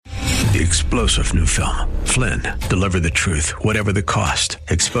The explosive new film, Flynn, deliver the truth, whatever the cost,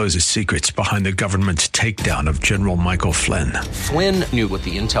 exposes secrets behind the government's takedown of General Michael Flynn. Flynn knew what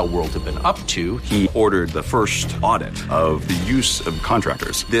the intel world had been up to. He ordered the first audit of the use of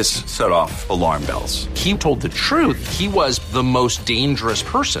contractors. This set off alarm bells. He told the truth. He was the most dangerous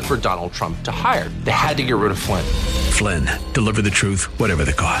person for Donald Trump to hire. They had to get rid of Flynn. Flynn, deliver the truth, whatever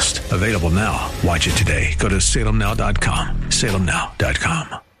the cost. Available now. Watch it today. Go to salemnow.com.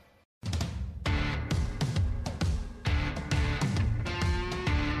 salemnow.com.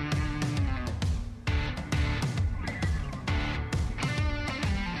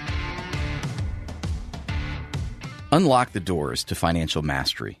 Unlock the doors to financial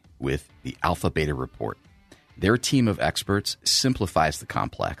mastery with the Alpha Beta Report. Their team of experts simplifies the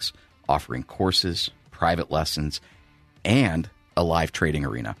complex, offering courses, private lessons, and a live trading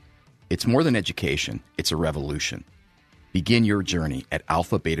arena. It's more than education, it's a revolution. Begin your journey at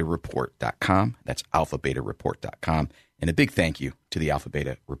alphabetareport.com. That's alphabetareport.com. And a big thank you to the Alpha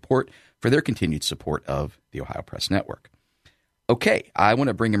Beta Report for their continued support of the Ohio Press Network. Okay, I want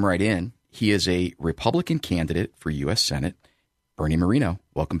to bring him right in. He is a Republican candidate for U.S. Senate, Bernie Moreno.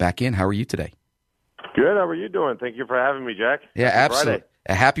 Welcome back in. How are you today? Good. How are you doing? Thank you for having me, Jack. Yeah, absolutely.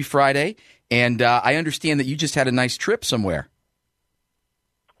 A happy Friday. And I understand that you just had a nice trip somewhere.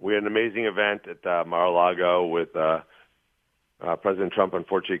 We had an amazing event at Mar-a-Lago with President Trump.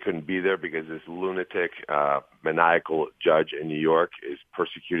 Unfortunately, couldn't be there because this lunatic, maniacal judge in New York is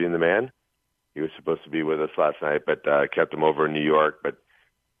persecuting the man. He was supposed to be with us last night, but kept him over in New York. But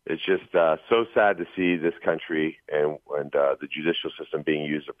it's just so sad to see this country and the judicial system being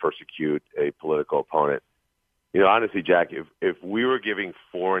used to persecute a political opponent. You know, honestly, Jack, if we were giving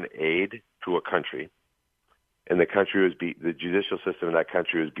foreign aid to a country and the judicial system in that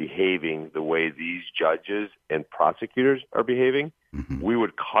country was behaving the way these judges and prosecutors are behaving, we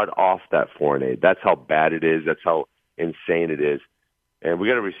would cut off that foreign aid. That's how bad it is. That's how insane it is. And we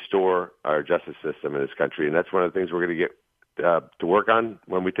got to restore our justice system in this country. And that's one of the things we're going to get to work on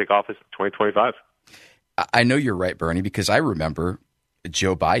when we take office in 2025. I know you're right, Bernie, because I remember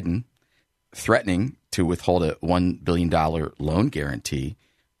Joe Biden threatening to withhold a $1 billion loan guarantee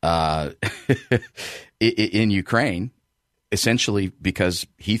in Ukraine, essentially because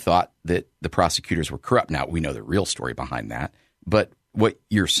he thought that the prosecutors were corrupt. Now, we know the real story behind that, but what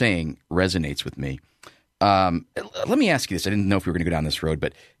you're saying resonates with me. Let me ask you this. I didn't know if we were going to go down this road,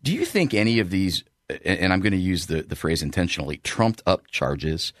 but do you think any of these, and I'm going to use the phrase intentionally, trumped up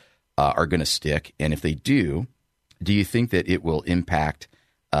charges are going to stick? And if they do you think that it will impact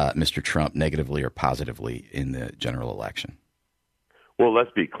Mr. Trump negatively or positively in the general election? Well,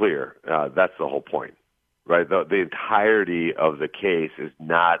 let's be clear. That's the whole point, right? The entirety of the case is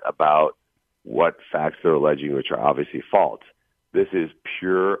not about what facts they're alleging, which are obviously false. This is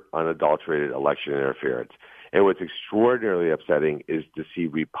pure, unadulterated election interference. And what's extraordinarily upsetting is to see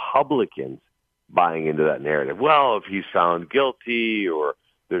Republicans buying into that narrative. Well, if he's found guilty or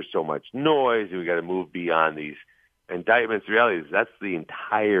there's so much noise and we got to move beyond these indictments, the reality is that's the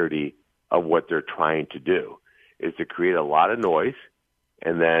entirety of what they're trying to do, is to create a lot of noise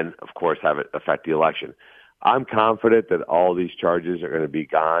and then, of course, have it affect the election. I'm confident that all these charges are going to be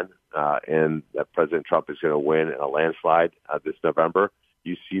gone and that President Trump is going to win in a landslide this November.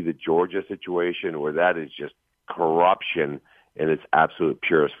 You see the Georgia situation where that is just corruption in its absolute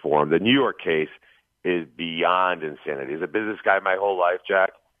purest form. The New York case is beyond insanity. As a business guy my whole life,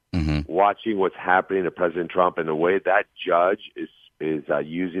 Jack, watching what's happening to President Trump and the way that judge is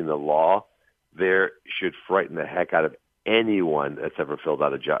using the law there should frighten the heck out of anyone that's ever filled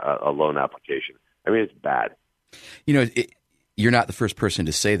out a loan application. I mean, it's bad. You know, you're not the first person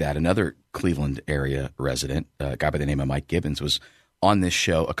to say that. Another Cleveland area resident, a guy by the name of Mike Gibbons, was on this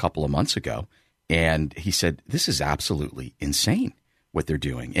show a couple of months ago, and he said, this is absolutely insane what they're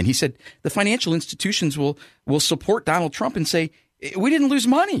doing. And he said the financial institutions will support Donald Trump and say, we didn't lose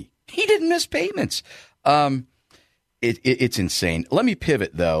money. He didn't miss payments. It's insane. Let me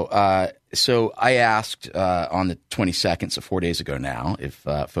pivot, though. So I asked on the 22nd, so 4 days ago now, if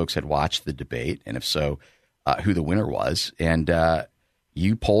folks had watched the debate, and if so, who the winner was. And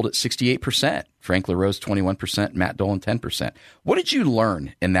you polled at 68%. Frank LaRose, 21%. Matt Dolan, 10%. What did you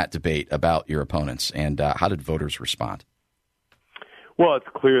learn in that debate about your opponents, and how did voters respond? Well, it's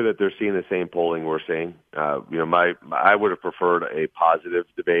clear that they're seeing the same polling we're seeing. I would have preferred a positive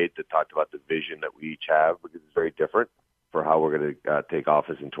debate that talked about the vision that we each have, because it's very different for how we're going to take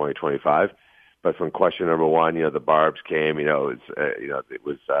office in 2025. But from question number one, the barbs came. It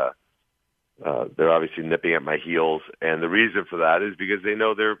was They're obviously nipping at my heels, and the reason for that is because they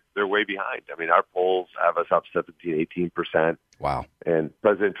know they're way behind. I mean, our polls have us up 17-18%. Wow. And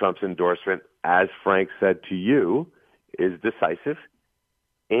President Trump's endorsement, as Frank said to you, is decisive.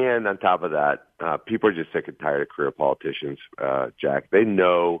 And on top of that, people are just sick and tired of career politicians, Jack. They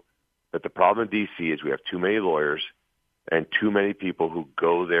know that the problem in D.C. is we have too many lawyers and too many people who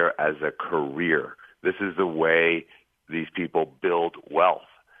go there as a career. This is the way these people build wealth.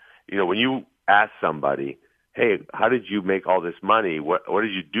 You know, when you ask somebody, hey, how did you make all this money? What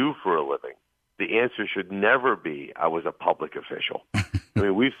did you do for a living? The answer should never be, I was a public official. I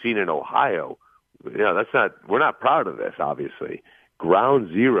mean, we've seen in Ohio, we're not proud of this, obviously.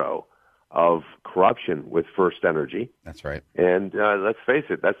 Ground zero of corruption with First Energy. That's right. And let's face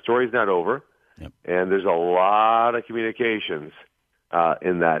it, that story's not over. Yep. And there's a lot of communications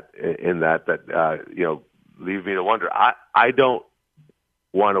in that leave me to wonder. I don't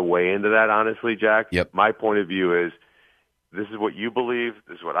want to weigh into that, honestly, Jack. Yep. My point of view is this is what you believe,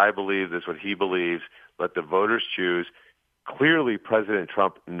 this is what I believe, this is what he believes. Let the voters choose. Clearly, President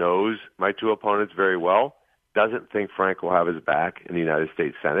Trump knows my two opponents very well, doesn't think Frank will have his back in the United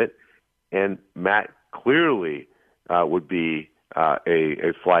States Senate, and Matt clearly would be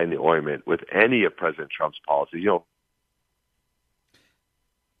a fly in the ointment with any of President Trump's policies. You know,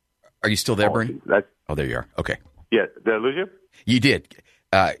 are you still there, Bernie? Oh, there you are. Okay. Yeah, did I lose you? You did.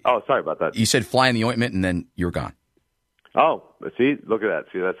 Sorry about that. You said fly in the ointment, and then you were gone. Oh, see, look at that.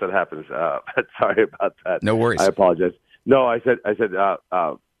 See, that's what happens. Sorry about that. No worries. I apologize. No, I said,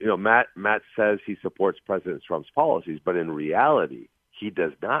 Matt says he supports President Trump's policies, but in reality, he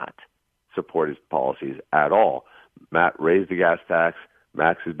does not support his policies at all. Matt raised the gas tax.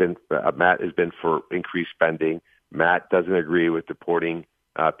 Matt has been for increased spending. Matt doesn't agree with deporting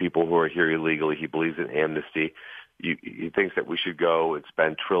people who are here illegally. He believes in amnesty. He thinks that we should go and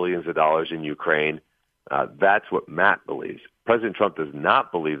spend trillions of dollars in Ukraine. That's what Matt believes. President Trump does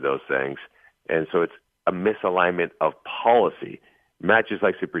not believe those things, and so it's a misalignment of policy. Matt just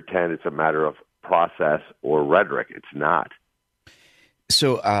likes to pretend it's a matter of process or rhetoric. It's not.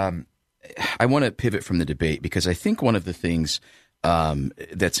 So I want to pivot from the debate because I think one of the things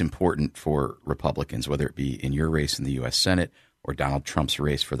that's important for Republicans, whether it be in your race in the U.S. Senate or Donald Trump's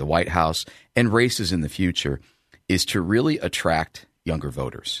race for the White House and races in the future, is to really attract younger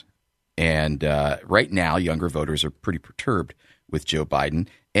voters. And right now, younger voters are pretty perturbed with Joe Biden,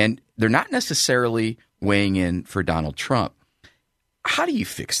 and they're not necessarily weighing in for Donald Trump. How do you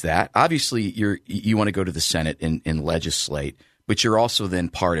fix that? Obviously, you want to go to the Senate and legislate, but you're also then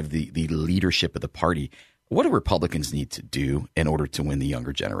part of the leadership of the party. What do Republicans need to do in order to win the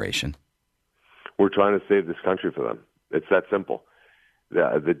younger generation? We're trying to save this country for them. It's that simple.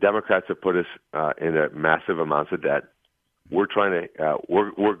 The Democrats have put us in a massive amounts of debt. We're trying to.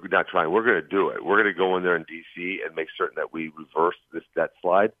 We're not trying. We're going to do it. We're going to go in there in D.C. and make certain that we reverse this debt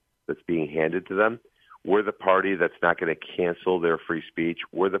slide that's being handed to them. We're the party that's not going to cancel their free speech.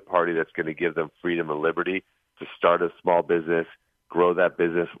 We're the party that's going to give them freedom and liberty to start a small business, grow that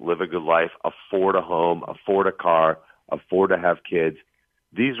business, live a good life, afford a home, afford a car, afford to have kids.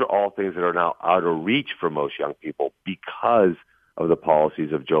 These are all things that are now out of reach for most young people because of the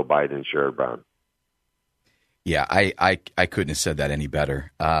policies of Joe Biden and Sherrod Brown. Yeah, I couldn't have said that any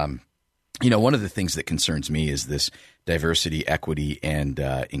better. One of the things that concerns me is this diversity, equity, and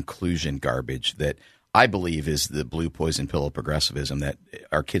inclusion garbage that I believe is the blue poison pill of progressivism that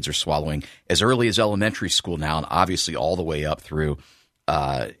our kids are swallowing as early as elementary school now, and obviously all the way up through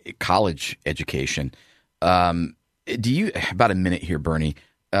college education. About a minute here, Bernie,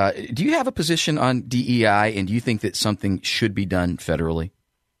 do you have a position on DEI, and do you think that something should be done federally?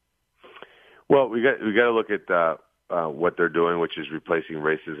 Well, we got to look at what they're doing, which is replacing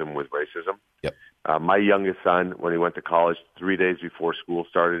racism with racism. Yep. My youngest son, when he went to college, 3 days before school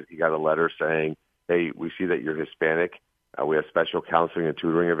started, he got a letter saying, "Hey, we see that you're Hispanic. We have special counseling and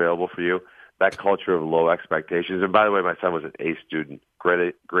tutoring available for you." That culture of low expectations. And by the way, my son was an A student,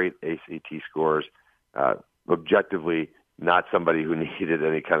 great ACT scores, objectively not somebody who needed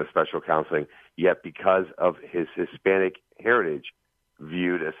any kind of special counseling, yet because of his Hispanic heritage,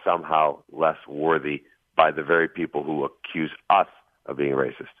 viewed as somehow less worthy by the very people who accuse us of being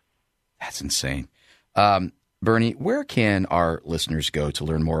racist. That's insane. Bernie, where can our listeners go to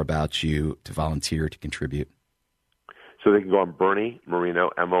learn more about you, to volunteer, to contribute? So they can go on Bernie Moreno,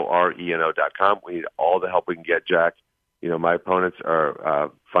 Moreno.com. We need all the help we can get, Jack. My opponents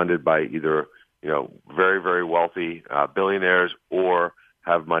are funded by either, very, very wealthy billionaires or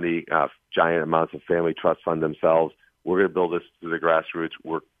have money, giant amounts of family trust fund themselves. We're going to build this to the grassroots.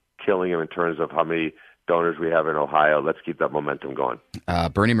 We're killing them in terms of how many donors we have in Ohio. Let's keep that momentum going.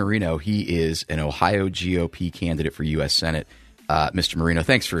 Bernie Moreno, he is an Ohio GOP candidate for U.S. Senate. Mr. Moreno,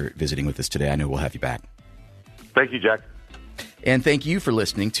 thanks for visiting with us today. I know we'll have you back. Thank you, Jack. And thank you for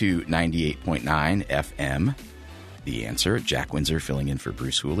listening to 98.9 FM, The Answer. Jack Windsor filling in for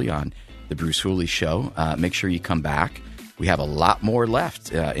Bruce Hooley on The Bruce Hooley Show. Make sure you come back. We have a lot more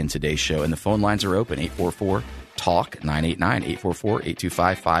left in today's show, and the phone lines are open, 844-TALK, 989,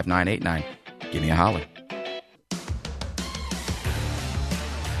 844-825-5989. Give me a holler.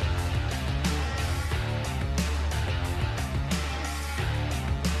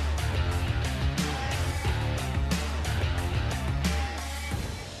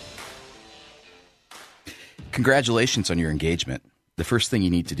 Congratulations on your engagement. The first thing you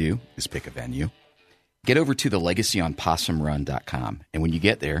need to do is pick a venue. Get over to thelegacyonpossumrun.com, and when you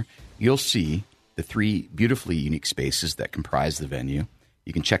get there, you'll see the 3 beautifully unique spaces that comprise the venue.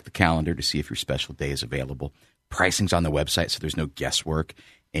 You can check the calendar to see if your special day is available. Pricing's on the website, so there's no guesswork,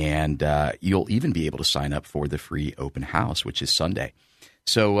 and you'll even be able to sign up for the free open house, which is Sunday.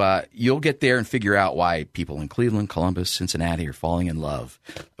 So you'll get there and figure out why people in Cleveland, Columbus, Cincinnati are falling in love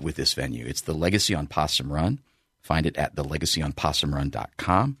with this venue. It's the Legacy on Possum Run. Find it at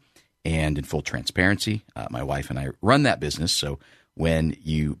thelegacyonpossumrun.com. And in full transparency, my wife and I run that business. So when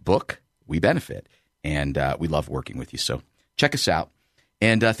you book, we benefit. And we love working with you. So check us out.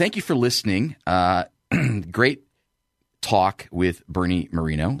 And thank you for listening. Great talk with Bernie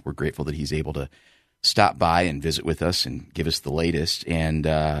Moreno. We're grateful that he's able to stop by and visit with us and give us the latest. And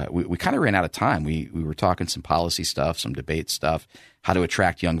we kind of ran out of time. We were talking some policy stuff, some debate stuff, how to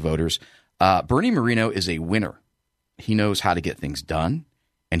attract young voters. Bernie Moreno is a winner. He knows how to get things done,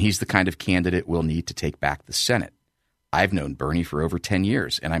 and he's the kind of candidate we'll need to take back the Senate. I've known Bernie for over 10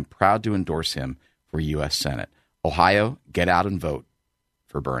 years, and I'm proud to endorse him for U.S. Senate. Ohio, get out and vote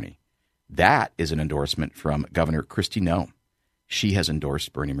for Bernie. That is an endorsement from Governor Kristi Noem. She has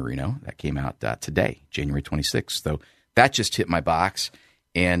endorsed Bernie Moreno. That came out today, January 26th. So that just hit my box,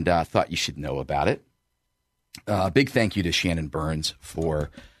 and thought you should know about it. Big thank you to Shannon Burns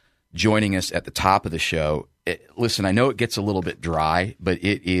for joining us at the top of the show. Listen, I know it gets a little bit dry, but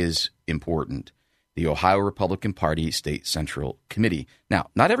it is important. The Ohio Republican Party State Central Committee.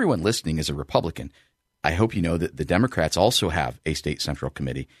 Now, not everyone listening is a Republican. I hope you know that the Democrats also have a State Central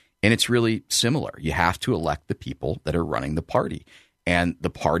Committee, and it's really similar. You have to elect the people that are running the party, and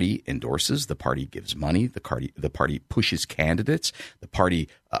the party endorses, the party gives money, the party pushes candidates, the party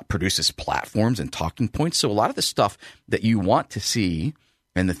produces platforms and talking points. So a lot of the stuff that you want to see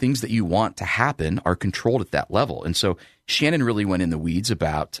and the things that you want to happen are controlled at that level. And so Shannon really went in the weeds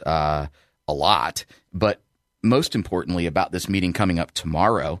about a lot, but most importantly about this meeting coming up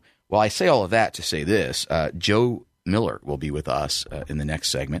tomorrow. Well, I say all of that to say this. Joe Miller will be with us in the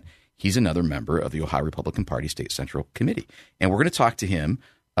next segment. He's another member of the Ohio Republican Party State Central Committee. And we're going to talk to him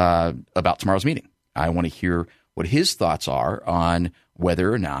about tomorrow's meeting. I want to hear what his thoughts are on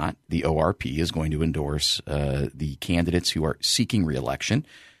whether or not the ORP is going to endorse the candidates who are seeking reelection,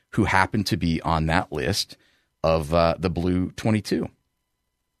 who happen to be on that list of the Blue 22.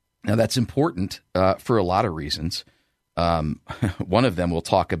 Now, that's important for a lot of reasons. One of them we'll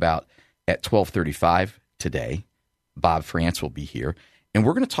talk about at 12:35 today. Bob France will be here, and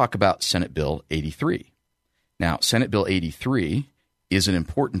we're going to talk about Senate Bill 83. Now, Senate Bill 83 is an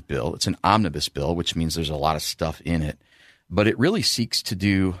important bill. It's an omnibus bill, which means there's a lot of stuff in it. But it really seeks to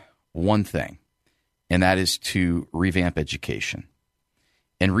do one thing, and that is to revamp education.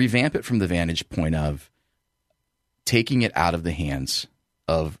 And revamp it from the vantage point of taking it out of the hands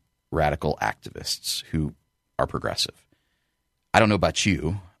of radical activists who are progressive. I don't know about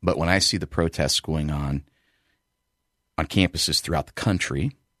you, but when I see the protests going on campuses throughout the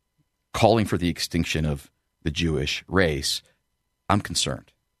country, calling for the extinction of the Jewish race, I'm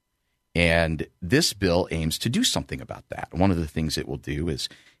concerned. And this bill aims to do something about that. One of the things it will do is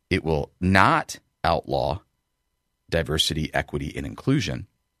it will not outlaw diversity, equity, and inclusion,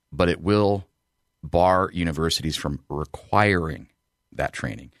 but it will bar universities from requiring that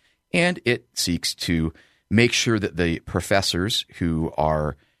training. And it seeks to make sure that the professors who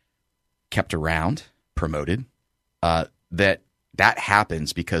are kept around, promoted, that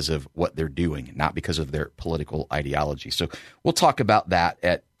happens because of what they're doing, not because of their political ideology. So we'll talk about that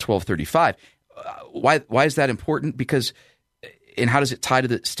at 12:35. Why is that important? Because, and how does it tie to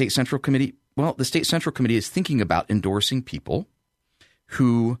the State Central Committee? Well, the State Central Committee is thinking about endorsing people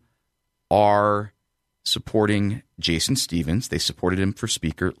who are supporting Jason Stevens. They supported him for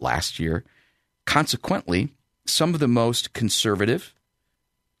Speaker last year. Consequently, some of the most conservative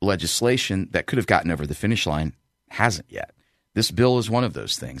legislation that could have gotten over the finish line hasn't yet. This bill is one of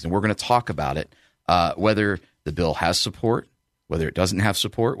those things, and we're going to talk about it whether the bill has support, whether it doesn't have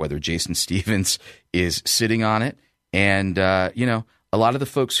support, whether Jason Stevens is sitting on it. And, a lot of the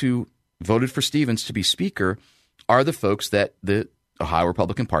folks who voted for Stevens to be Speaker are the folks that the Ohio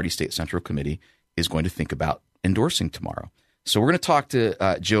Republican Party State Central Committee is going to think about endorsing tomorrow. So we're going to talk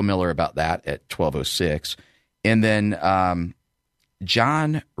to Joe Miller about that at 12:06. And then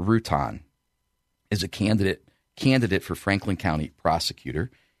John Rutan is a candidate for Franklin County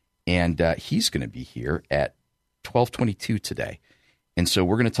prosecutor, and he's going to be here at 12:22 today. And so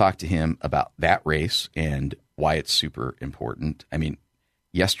we're going to talk to him about that race and why it's super important. I mean,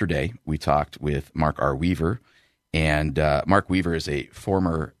 yesterday we talked with Mark R. Weaver, and Mark Weaver is a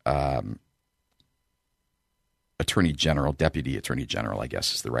former deputy attorney general, I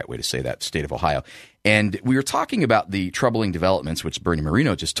guess is the right way to say that, state of Ohio. And we were talking about the troubling developments, which Bernie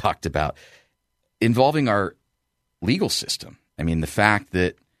Moreno just talked about, involving our legal system. I mean, the fact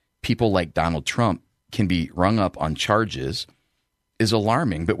that people like Donald Trump can be rung up on charges is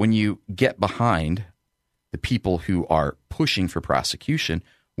alarming. But when you get behind the people who are pushing for prosecution,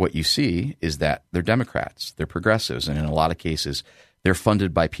 what you see is that they're Democrats, they're progressives, and in a lot of cases, they're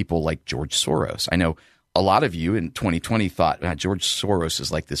funded by people like George Soros. I know a lot of you in 2020 thought George Soros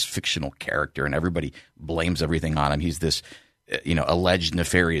is like this fictional character and everybody blames everything on him. He's this, alleged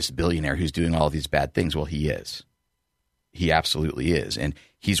nefarious billionaire who's doing all of these bad things. Well, he is. He absolutely is. And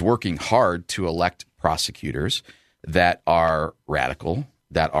he's working hard to elect prosecutors that are radical,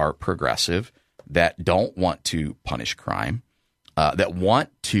 that are progressive, that don't want to punish crime, that want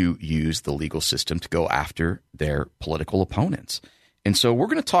to use the legal system to go after their political opponents. And so we're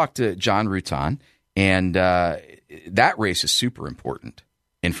going to talk to John Rutan. And that race is super important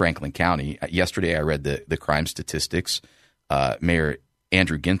in Franklin County. Yesterday, I read the crime statistics. Mayor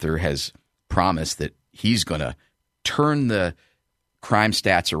Andrew Ginther has promised that he's going to turn the crime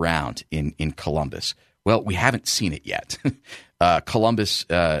stats around in Columbus. Well, we haven't seen it yet. Columbus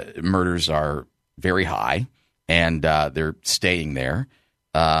murders are very high, and they're staying there.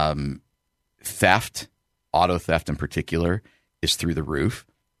 Theft, auto theft in particular, is through the roof.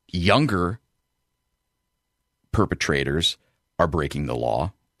 Younger perpetrators are breaking the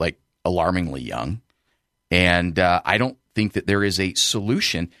law, like alarmingly young. And I don't think that there is a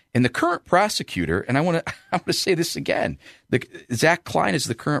solution. And the current prosecutor, and I want to say this again, Zach Klein is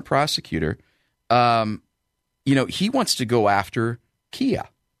the current prosecutor. He wants to go after Kia.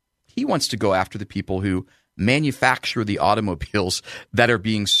 He wants to go after the people who manufacture the automobiles that are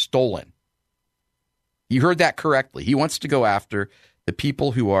being stolen. You heard that correctly. He wants to go after the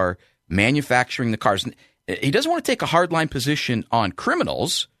people who are manufacturing the cars. He doesn't want to take a hardline position on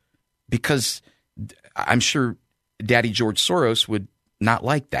criminals because I'm sure Daddy George Soros would not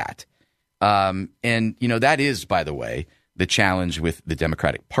like that. That is, by the way, the challenge with the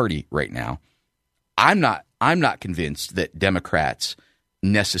Democratic Party right now. I'm not convinced that Democrats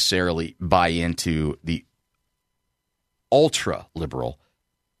necessarily buy into the ultra liberal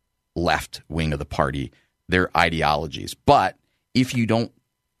left wing of the party, their ideologies. But if you don't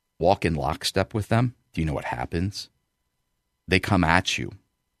walk in lockstep with them, do you know what happens? They come at you.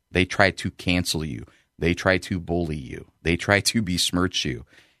 They try to cancel you. They try to bully you. They try to besmirch you.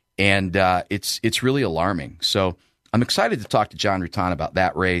 And it's really alarming. So I'm excited to talk to John Rutan about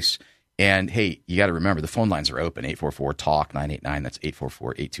that race. And, hey, you got to remember, the phone lines are open, 844-TALK-989. That's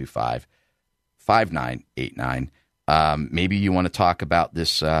 844-825-5989. Maybe you want to talk about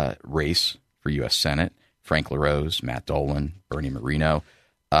this race for U.S. Senate, Frank LaRose, Matt Dolan, Bernie Moreno.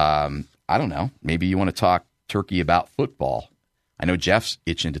 I don't know. Maybe you want to talk turkey about football. I know Jeff's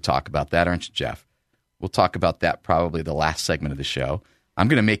itching to talk about that, aren't you, Jeff? We'll talk about that probably the last segment of the show. I'm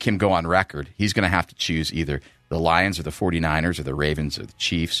going to make him go on record. He's going to have to choose either the Lions or the 49ers or the Ravens or the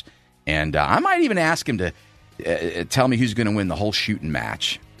Chiefs. And I might even ask him to tell me who's going to win the whole shooting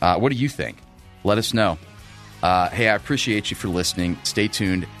match. What do you think? Let us know. Hey, I appreciate you for listening. Stay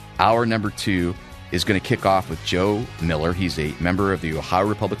tuned. Hour number 2 is going to kick off with Joe Miller. He's a member of the Ohio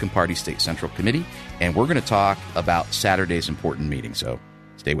Republican Party State Central Committee, and we're going to talk about Saturday's important meeting. So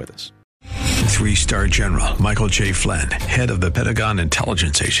stay with us. 3-star General Michael J. Flynn, head of the Pentagon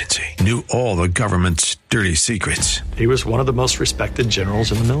Intelligence Agency, knew all the government's dirty secrets. He was one of the most respected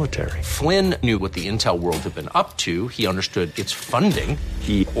generals in the military. Flynn knew what the intel world had been up to. He understood its funding.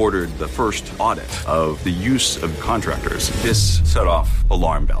 He ordered the first audit of the use of contractors. This set off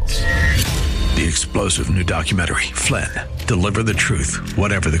alarm bells. The explosive new documentary, Flynn, deliver the truth,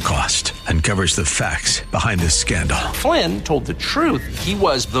 whatever the cost, and covers the facts behind this scandal. Flynn told the truth. He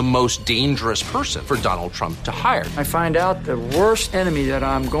was the most dangerous person for Donald Trump to hire. I find out the worst enemy that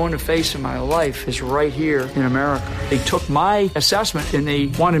I'm going to face in my life is right here in America. They took my assessment and they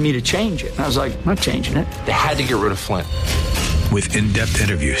wanted me to change it. And I was like, I'm not changing it. They had to get rid of Flynn. With in-depth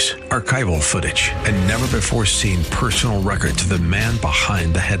interviews, archival footage, and never-before-seen personal records of the man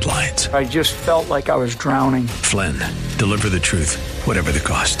behind the headlines. I just felt like I was drowning. Flynn, deliver the truth, whatever the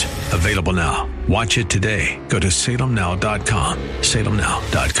cost. Available now. Watch it today. Go to salemnow.com.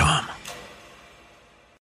 salemnow.com.